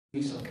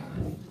be so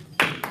kind.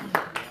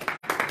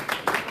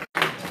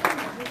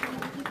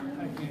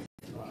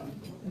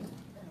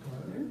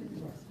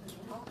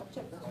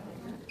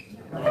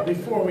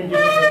 Before we get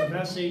into the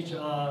message,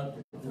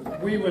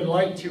 we would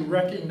like to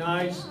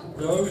recognize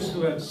those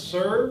who have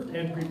served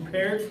and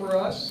prepared for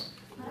us.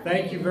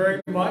 Thank you very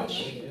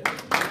much.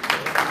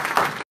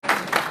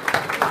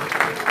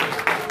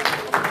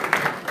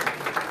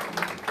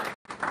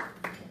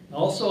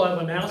 Also, I have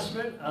an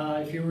announcement.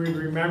 If you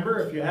remember,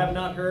 if you have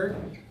not heard,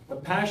 the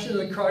Passion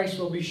of the Christ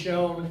will be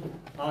shown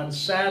on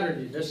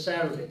Saturday, this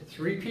Saturday,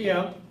 3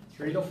 p.m.,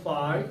 3 to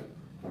 5,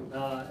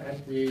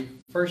 at the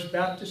First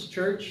Baptist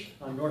Church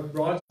on North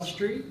Broad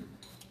Street.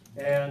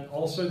 And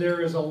also there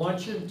is a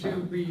luncheon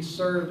to be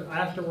served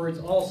afterwards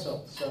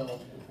also. So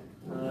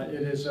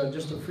it is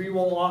just a free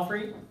will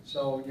offering.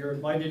 So you're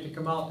invited to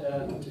come out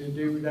to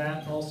do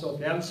that. Also, if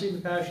you haven't seen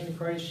the Passion of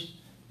Christ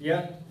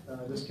yet,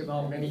 this came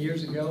out many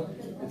years ago.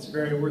 It's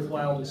very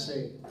worthwhile to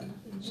see.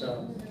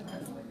 So,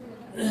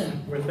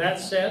 with that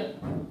said,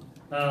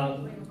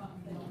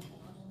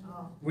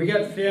 we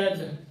got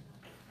fed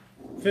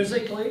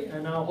physically,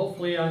 and now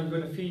hopefully I'm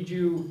going to feed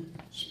you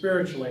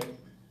spiritually.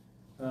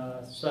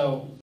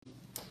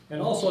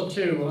 And also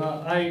too,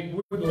 I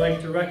would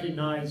like to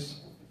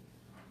recognize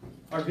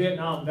our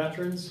Vietnam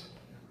veterans.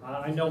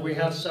 I know we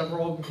have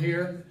several of them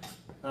here.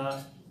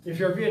 If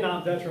you're a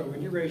Vietnam veteran,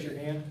 would you raise your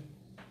hand?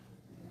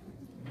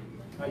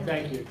 I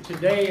thank you.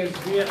 Today is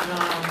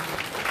Vietnam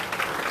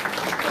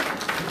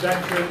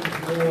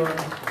Veterans War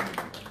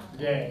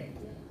Day.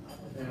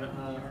 And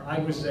I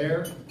was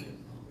there.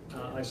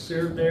 I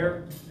served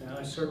there. And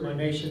I served my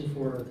nation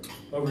for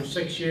over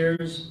 6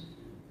 years.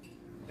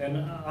 And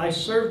I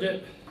served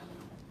it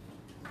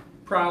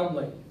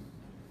proudly.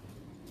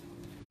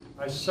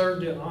 I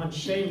served it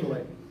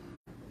unshamedly.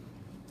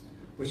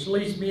 Which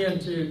leads me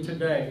into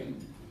today.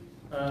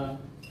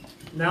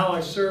 Now I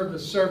serve the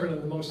servant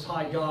of the Most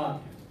High God.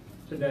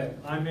 Today.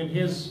 I'm in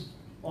His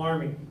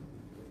army.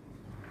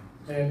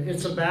 And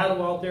it's a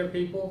battle out there,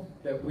 people,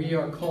 that we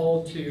are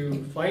called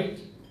to fight.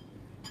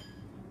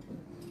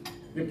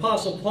 The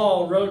Apostle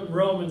Paul wrote in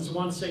Romans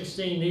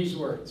 1:16 these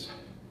words,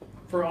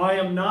 "For I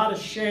am not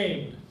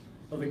ashamed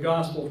of the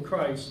gospel of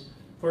Christ,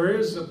 for it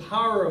is the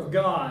power of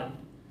God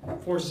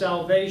for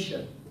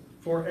salvation,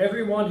 for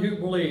everyone who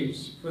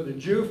believes, for the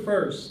Jew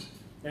first,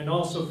 and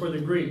also for the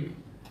Greek.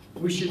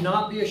 We should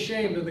not be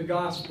ashamed of the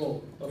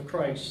gospel of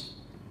Christ.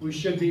 We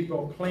should be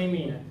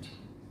proclaiming it."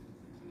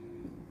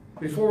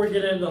 Before we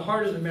get into the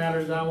heart of the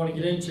matter that I want to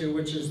get into,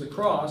 which is the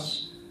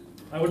cross,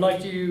 I would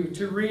like you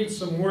to read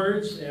some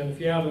words, and if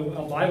you have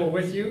a Bible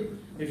with you,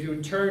 if you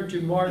would turn to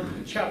Mark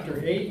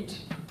chapter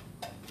 8.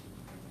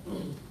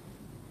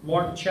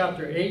 Mark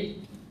chapter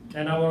 8,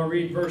 and I want to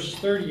read verse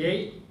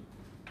 38.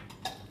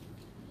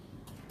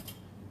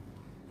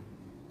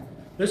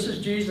 This is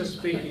Jesus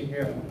speaking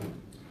here.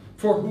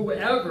 "For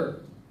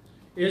whoever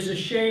is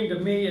ashamed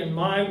of me and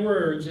my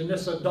words in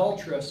this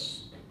adulterous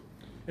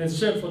and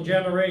sinful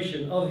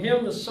generation, of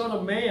him the Son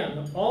of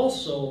Man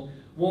also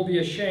will be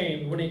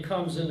ashamed when He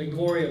comes in the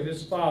glory of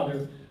His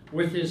Father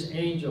with His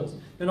angels."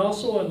 And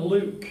also in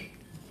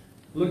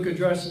Luke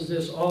addresses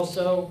this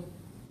also.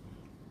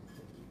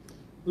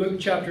 Luke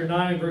chapter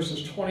 9,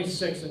 verses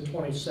 26 and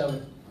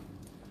 27.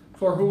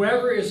 "For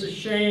whoever is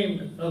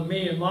ashamed of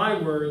me and my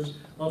words,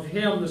 of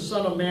him the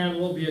Son of Man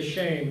will be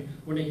ashamed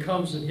when He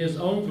comes in His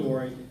own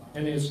glory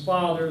and His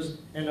Father's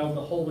and of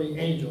the holy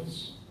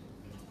angels.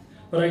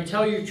 But I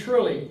tell you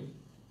truly,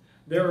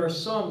 there are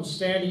some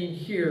standing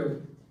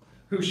here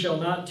who shall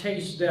not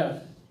taste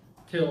death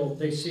till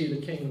they see the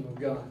kingdom of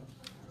God."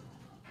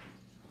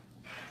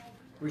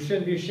 We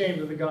shouldn't be ashamed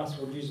of the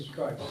gospel of Jesus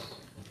Christ.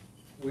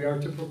 We are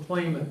to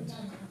proclaim it.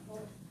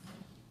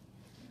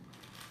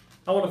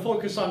 I want to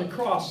focus on the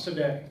cross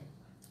today.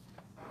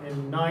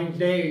 In 9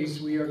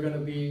 days, we are going to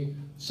be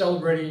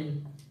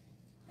celebrating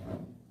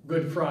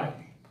Good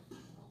Friday.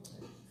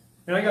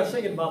 And I got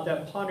thinking about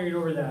that, pondering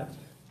over that.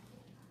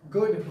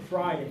 Good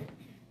Friday.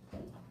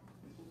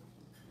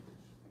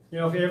 You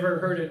know, if you ever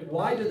heard it,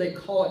 why do they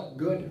call it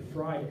Good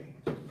Friday?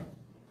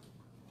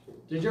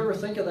 Did you ever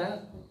think of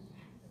that?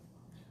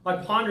 I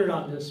pondered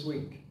on this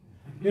week.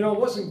 You know, it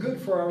wasn't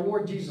good for our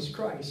Lord Jesus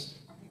Christ,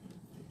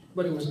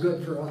 but it was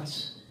good for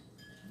us.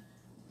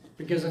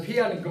 Because if He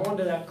hadn't gone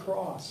to that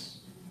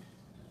cross,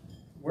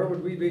 where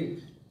would we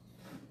be?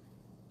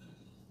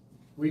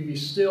 We'd be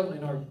still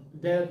in our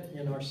dead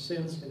in our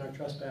sins and our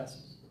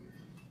trespasses.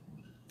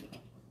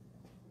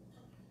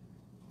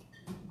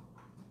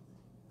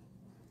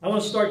 I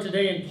want to start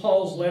today in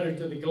Paul's letter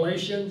to the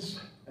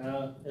Galatians.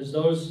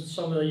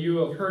 Some of you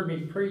have heard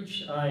me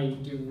preach, I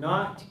do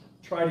not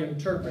try to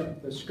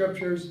interpret the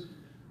Scriptures.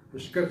 The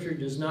Scripture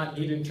does not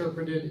need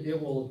interpreted.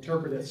 It will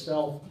interpret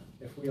itself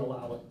if we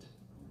allow it.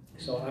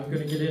 So I'm going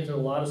to get into a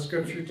lot of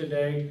Scripture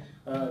today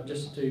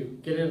just to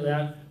get into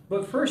that.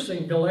 But first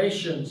in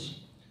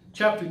Galatians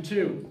chapter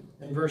 2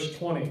 and verse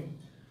 20.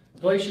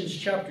 Galatians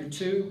chapter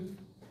 2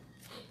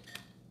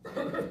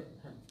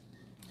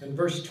 and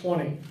verse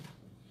 20.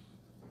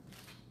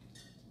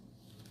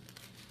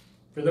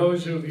 For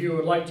those of you who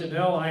would like to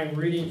know, I am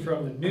reading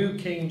from the New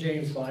King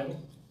James Bible.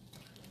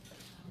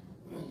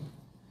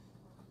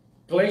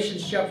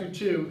 Galatians chapter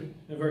 2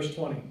 and verse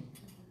 20.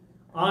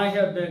 I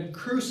have been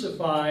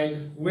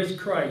crucified with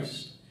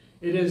Christ.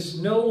 It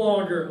is no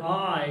longer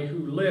I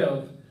who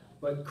live,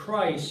 but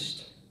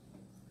Christ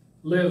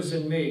lives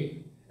in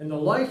me. And the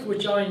life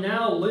which I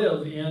now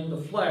live in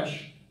the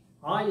flesh,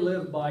 I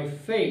live by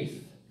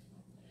faith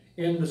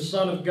in the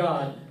Son of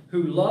God,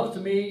 who loved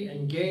me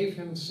and gave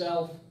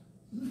himself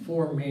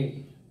for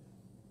me.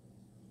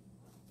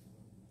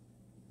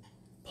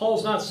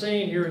 Paul's not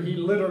saying here he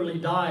literally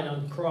died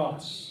on the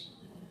cross,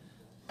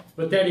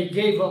 but that he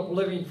gave up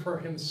living for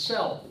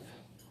himself.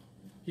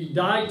 He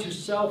died to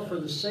self for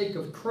the sake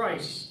of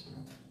Christ.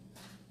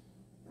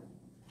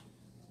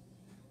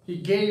 He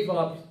gave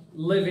up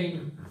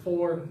living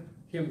for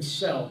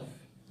himself.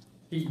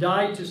 He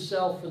died to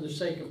self for the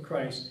sake of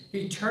Christ.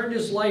 He turned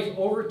his life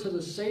over to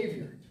the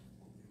Savior.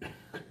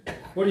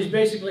 What he's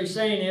basically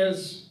saying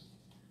is,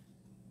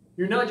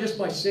 you're not just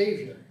my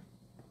Savior.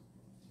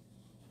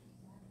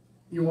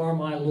 You are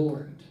my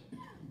Lord.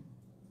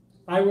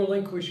 I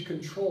relinquish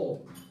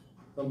control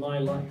of my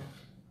life.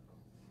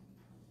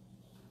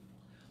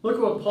 Look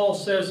at what Paul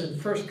says in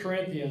 1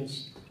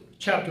 Corinthians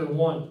chapter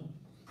 1.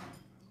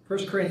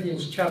 1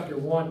 Corinthians chapter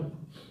 1.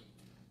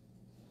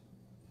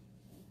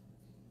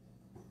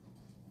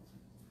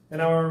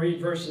 And I want to read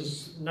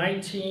verses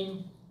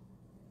 19.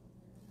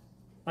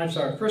 1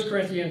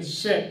 Corinthians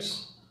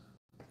 6.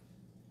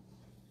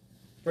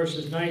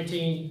 Verses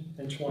 19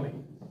 and 20.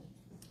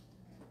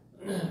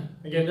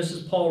 Again, this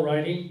is Paul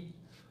writing.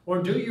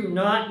 Or do you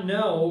not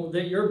know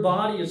that your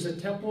body is the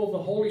temple of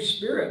the Holy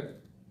Spirit,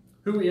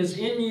 who is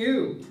in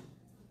you,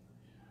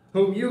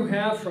 whom you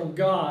have from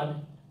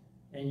God,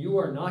 and you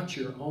are not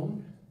your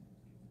own?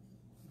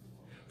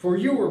 For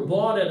you were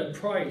bought at a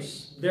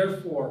price.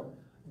 Therefore,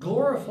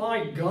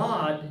 glorify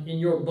God in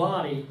your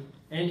body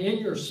and in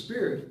your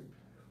spirit,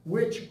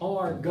 which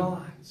are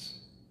God's.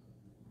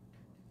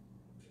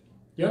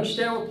 You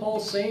understand what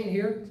Paul's saying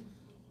here?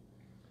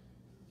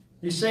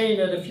 He's saying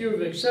that if you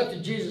have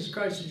accepted Jesus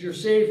Christ as your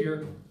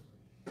Savior,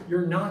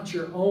 you're not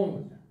your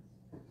own.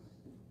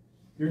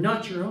 You're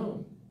not your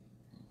own.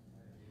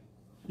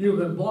 You've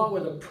been bought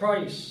with a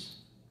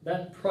price.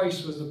 That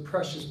price was the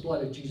precious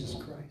blood of Jesus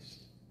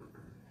Christ.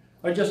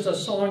 A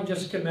song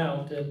just came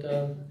out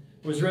that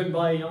was written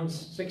by a young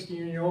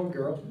 16-year-old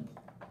girl.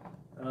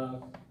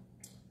 Her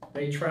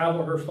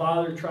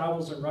father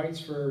travels and writes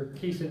for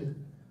Keith and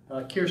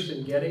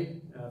Kirsten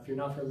Getty, if you're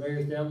not familiar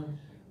with them.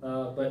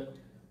 But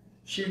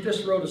she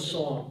just wrote a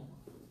song,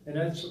 and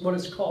that's what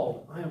it's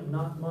called. I am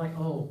not my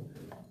own.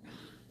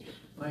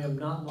 I am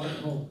not my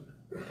own.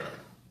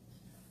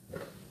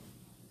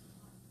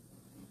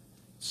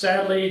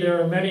 Sadly,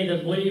 there are many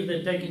that believe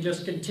that they can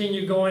just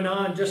continue going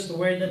on just the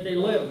way that they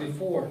lived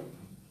before,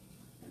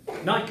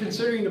 not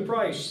considering the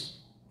price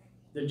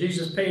that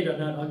Jesus paid on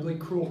that ugly,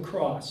 cruel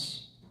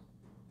cross.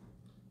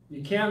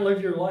 You can't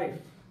live your life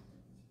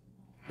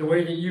the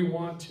way that you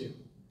want to.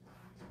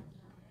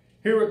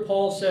 Hear what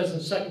Paul says in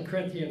 2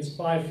 Corinthians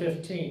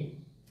 5:15.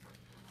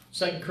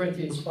 2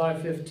 Corinthians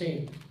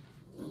 5:15.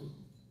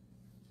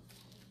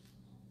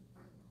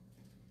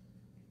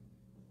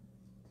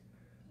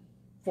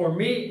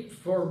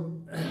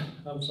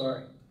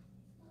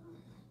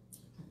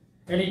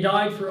 And he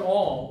died for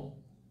all,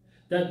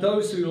 that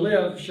those who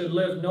live should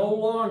live no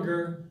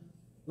longer,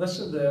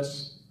 listen to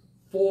this,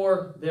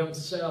 for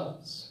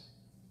themselves.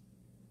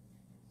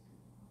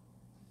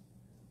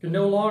 Can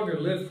no longer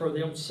live for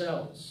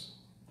themselves,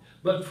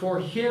 but for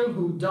him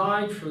who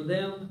died for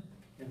them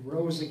and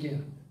rose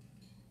again.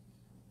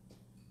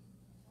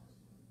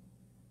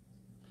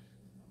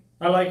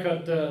 I like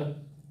what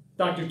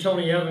Dr.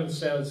 Tony Evans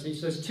says. He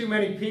says, too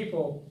many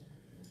people,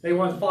 they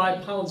want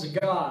 5 pounds of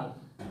God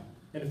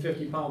in a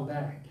 50-pound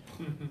bag.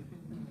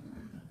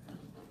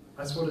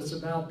 That's what it's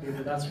about,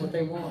 people. That's what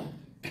they want.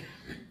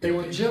 They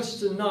want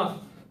just enough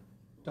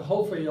to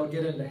hopefully they'll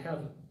get into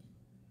heaven.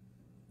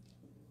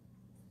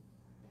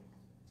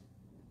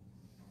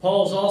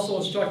 Paul's also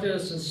instructed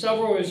us in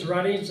several of his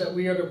writings that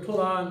we are to put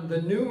on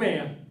the new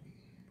man,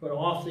 put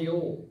off the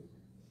old.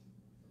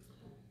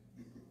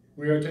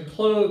 We are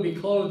to be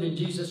clothed in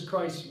Jesus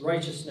Christ's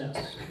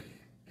righteousness.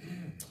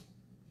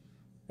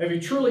 Have you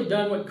truly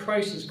done what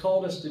Christ has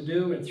called us to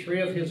do in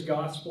 3 of his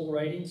gospel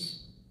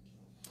writings?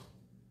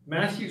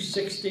 Matthew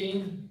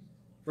 16,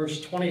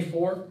 verse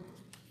 24.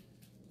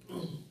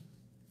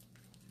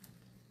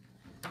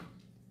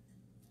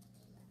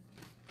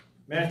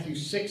 Matthew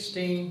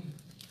 16,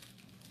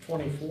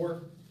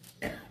 24.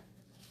 I'm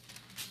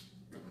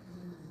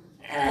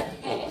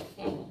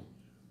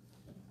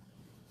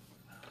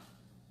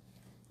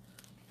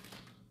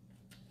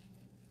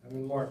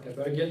in Mark. I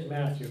better get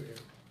Matthew here.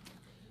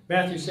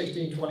 Matthew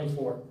 16,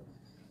 24.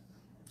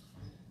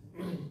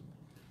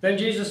 Then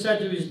Jesus said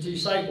to his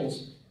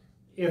disciples,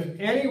 if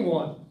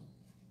anyone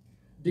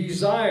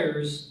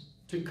desires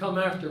to come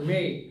after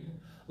me,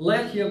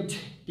 let him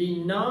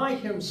deny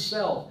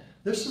himself.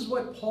 This is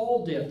what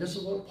Paul did. This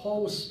is what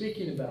Paul was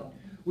speaking about.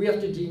 we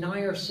have to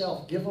deny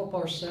ourselves, give up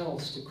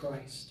ourselves to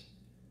Christ,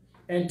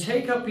 and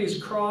take up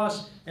his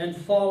cross and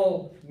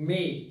follow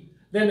me.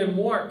 Then in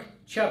Mark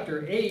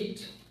chapter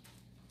 8,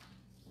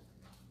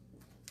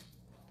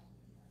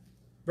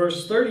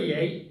 verse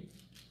 38,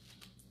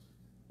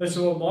 this is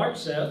what Mark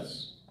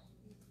says.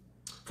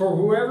 For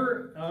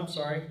whoever, I'm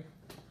sorry.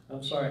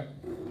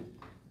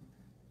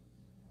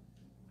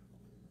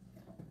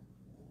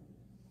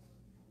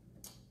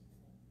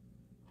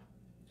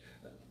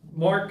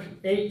 Mark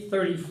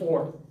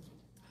 8:34.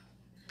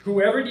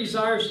 Whoever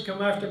desires to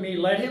come after me,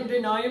 let him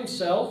deny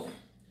himself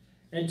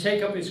and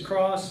take up his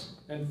cross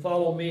and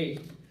follow me.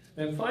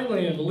 And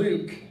finally in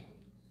Luke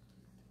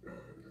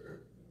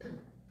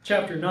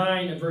chapter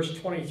 9 and verse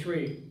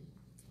 23.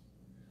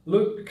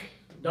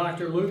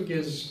 Dr. Luke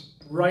is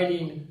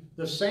writing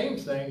the same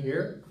thing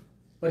here,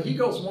 but he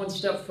goes one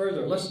step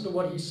further. Listen to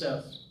what he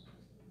says.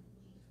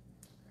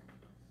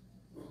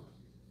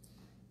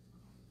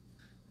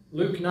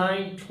 Luke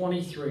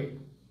 9:23.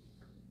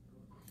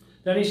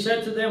 Then he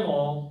said to them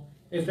all,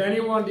 if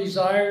anyone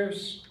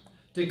desires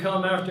to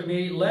come after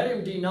me, let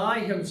him deny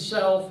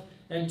himself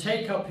and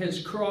take up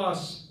his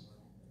cross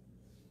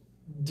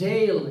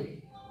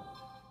daily.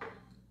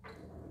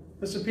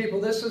 Listen, people,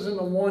 this isn't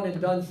a one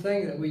and done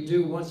thing that we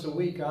do once a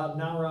week,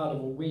 an hour out of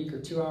a week or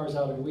 2 hours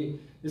out of a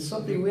week. It's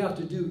something we have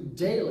to do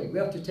daily. We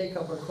have to take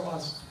up our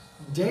cross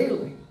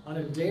daily, on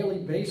a daily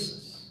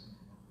basis.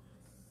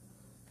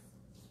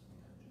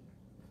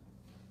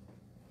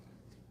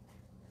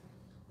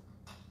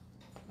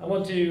 I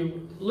want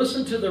to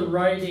listen to the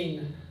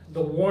writing,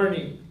 the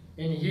warning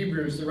in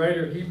Hebrews. The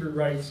writer of Hebrews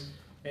writes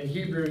in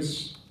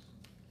Hebrews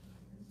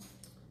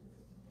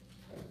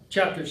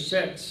chapter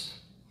 6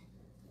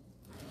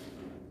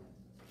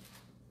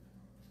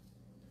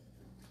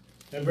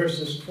 and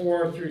verses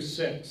 4 through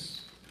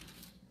 6.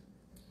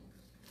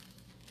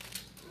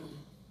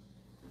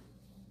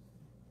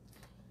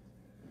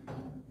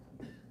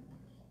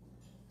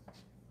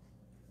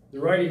 The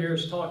writer here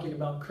is talking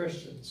about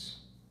Christians,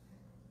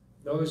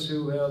 those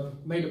who have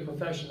made a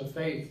profession of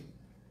faith.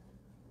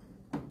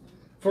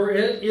 For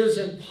it is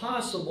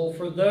impossible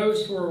for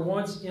those who were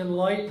once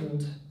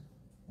enlightened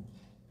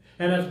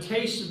and have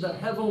tasted the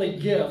heavenly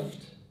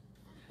gift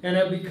and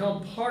have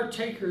become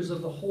partakers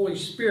of the Holy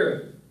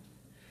Spirit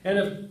and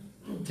have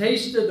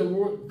tasted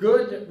the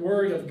good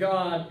word of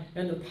God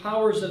and the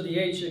powers of the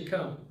age to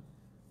come.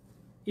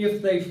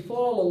 If they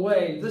fall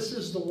away, this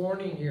is the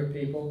warning here,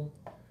 people.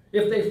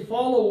 If they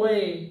fall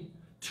away,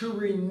 to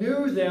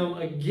renew them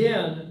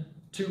again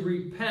to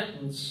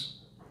repentance,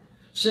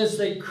 since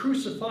they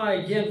crucify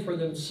again for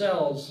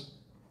themselves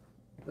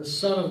the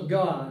Son of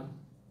God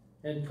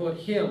and put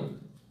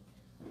him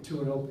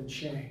to an open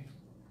shame.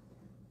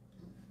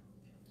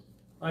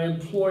 I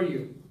implore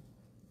you,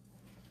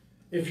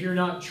 if you're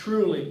not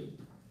truly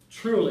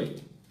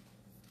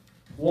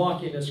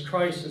walking as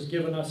Christ has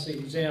given us the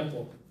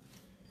example,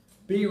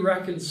 be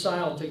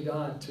reconciled to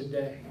God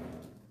today.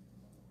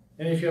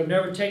 And if you have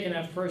never taken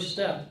that first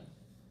step,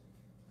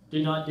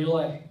 do not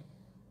delay.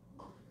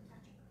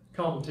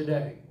 Come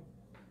today.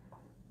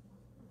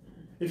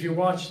 If you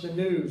watch the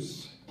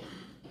news,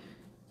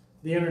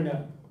 the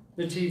internet,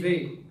 the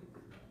TV,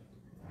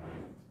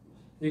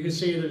 you can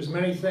see there's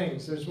many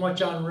things. There's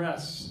much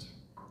unrest,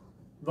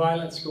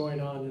 violence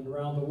going on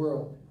around the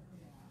world.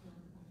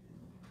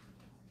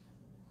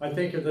 I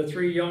think of the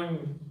 3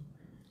 young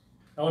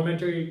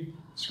elementary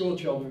school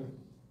children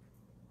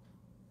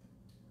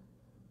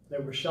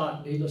that were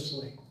shot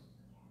needlessly,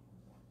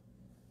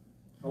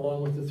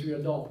 along with the 3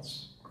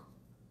 adults.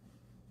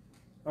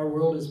 Our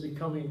world is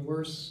becoming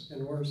worse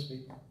and worse,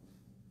 people.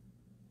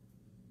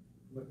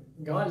 But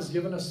God has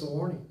given us the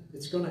warning.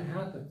 It's going to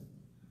happen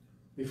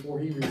before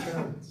he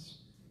returns.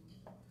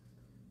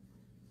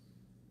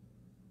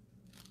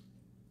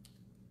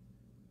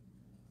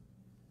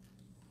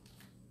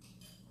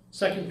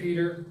 Second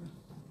Peter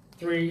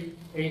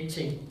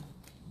 3:18.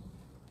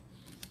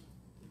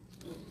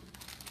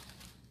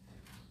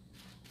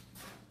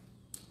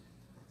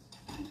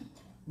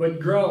 But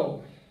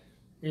grow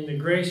in the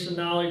grace and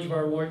knowledge of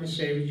our Lord and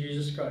Savior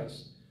Jesus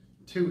Christ.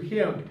 To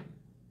him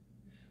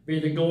be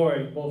the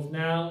glory both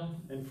now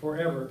and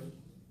forever.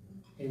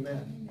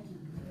 Amen.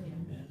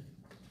 Amen.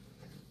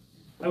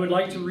 I would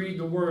like to read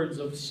the words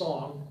of a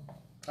song,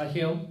 a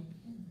hymn,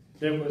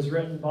 that was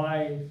written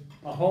by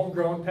a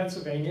homegrown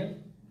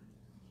Pennsylvanian,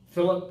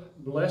 Philip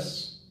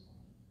Bliss,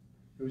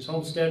 whose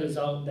homestead is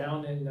out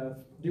down in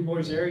Du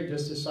Bois area,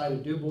 just this side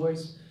of Du Bois.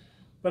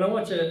 But I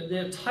want to,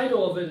 the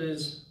title of it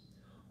is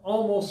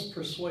Almost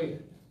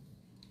Persuaded.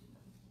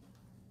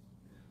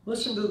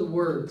 Listen to the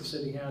words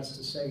that he has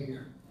to say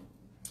here.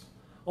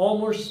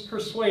 Almost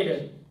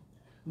persuaded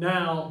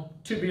now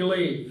to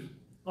believe.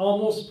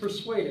 Almost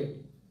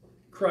persuaded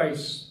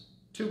Christ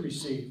to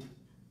receive.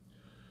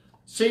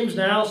 Seems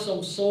now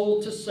some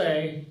soul to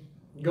say,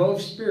 go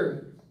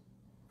Spirit,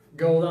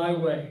 go thy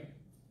way.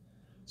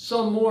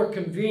 Some more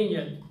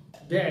convenient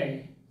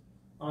day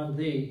on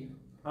thee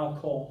I'll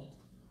call.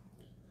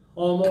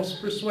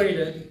 Almost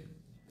persuaded,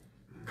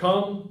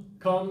 come,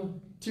 come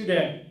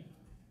today.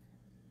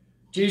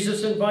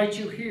 Jesus invites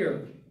you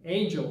here.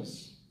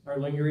 Angels are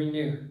lingering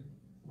near.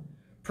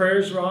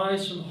 Prayers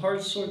rise from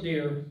hearts so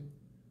dear.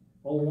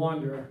 O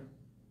wanderer,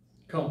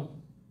 come.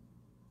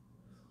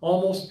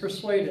 Almost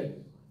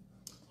persuaded,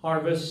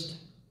 harvest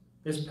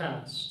is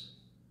past.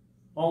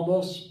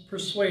 Almost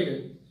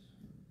persuaded,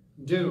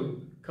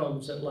 doom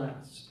comes at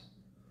last.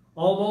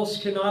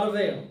 Almost cannot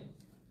avail.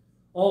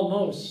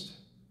 Almost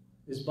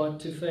is but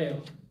to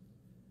fail.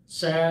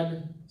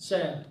 Sad,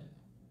 sad,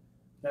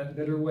 that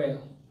bitter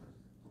wail.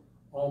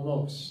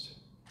 Almost,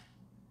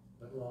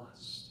 but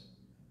lost.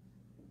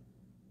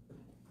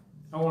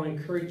 I want to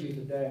encourage you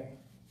today,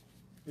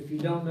 if you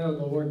don't know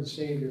the Lord and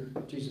Savior,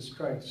 Jesus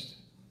Christ,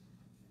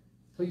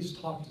 please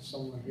talk to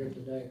someone here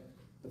today.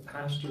 The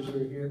pastors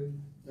are here.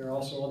 There are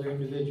also other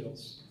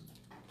individuals.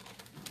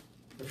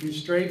 If you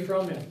strayed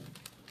from Him,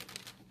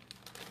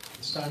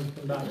 it's time to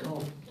come back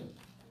home.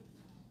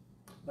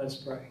 Let's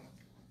pray.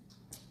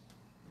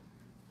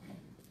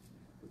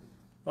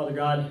 Father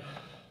God,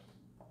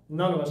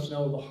 none of us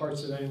know the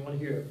hearts of anyone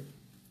here.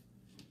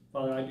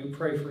 Father, I do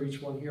pray for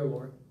each one here,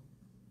 Lord.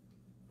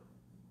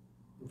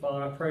 And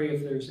Father, I pray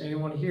if there's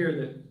anyone here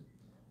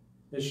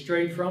that is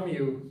strayed from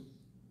you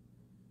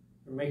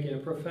or making a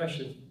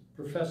profession,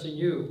 professing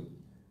you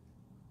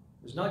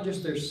is not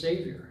just their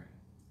Savior,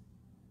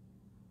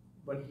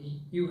 but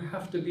you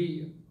have to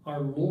be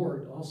our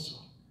Lord also.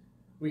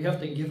 We have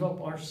to give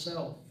up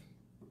ourselves.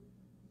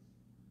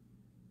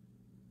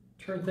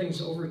 Turn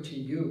things over to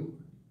you.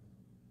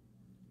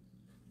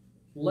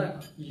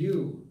 Let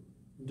you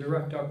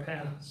direct our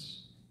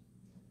paths.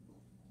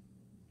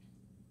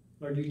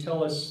 Lord, you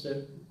tell us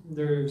that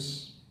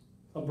there's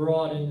a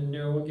broad and a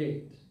narrow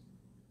gate.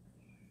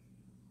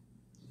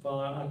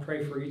 Father, I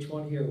pray for each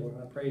one here, Lord.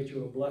 I pray that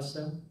you will bless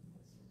them.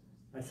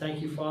 I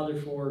thank you, Father,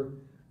 for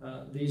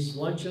these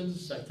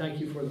luncheons. I thank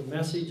you for the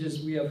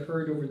messages we have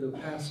heard over the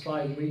past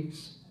 5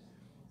 weeks.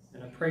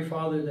 And I pray,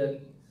 Father,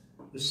 that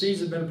the seeds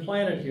have been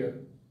planted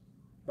here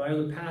by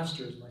other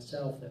pastors,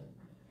 myself, that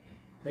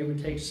they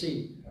would take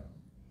seed,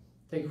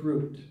 take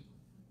root.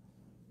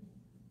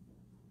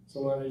 So,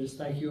 Lord, I just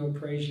thank you and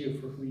praise you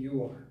for who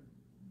you are.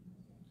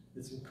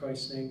 It's in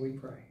Christ's name we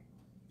pray.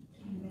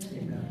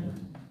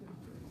 Amen.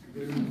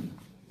 Amen.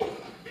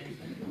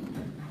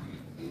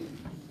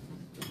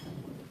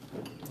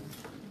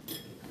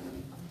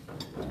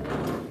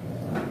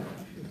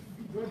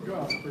 Good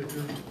job,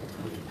 preacher.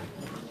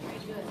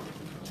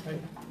 Hey.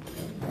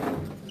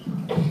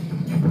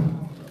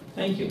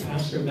 Thank you,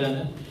 Pastor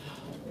Bennett.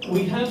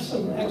 We have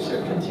some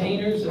extra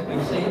containers that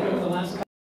we've saved over the last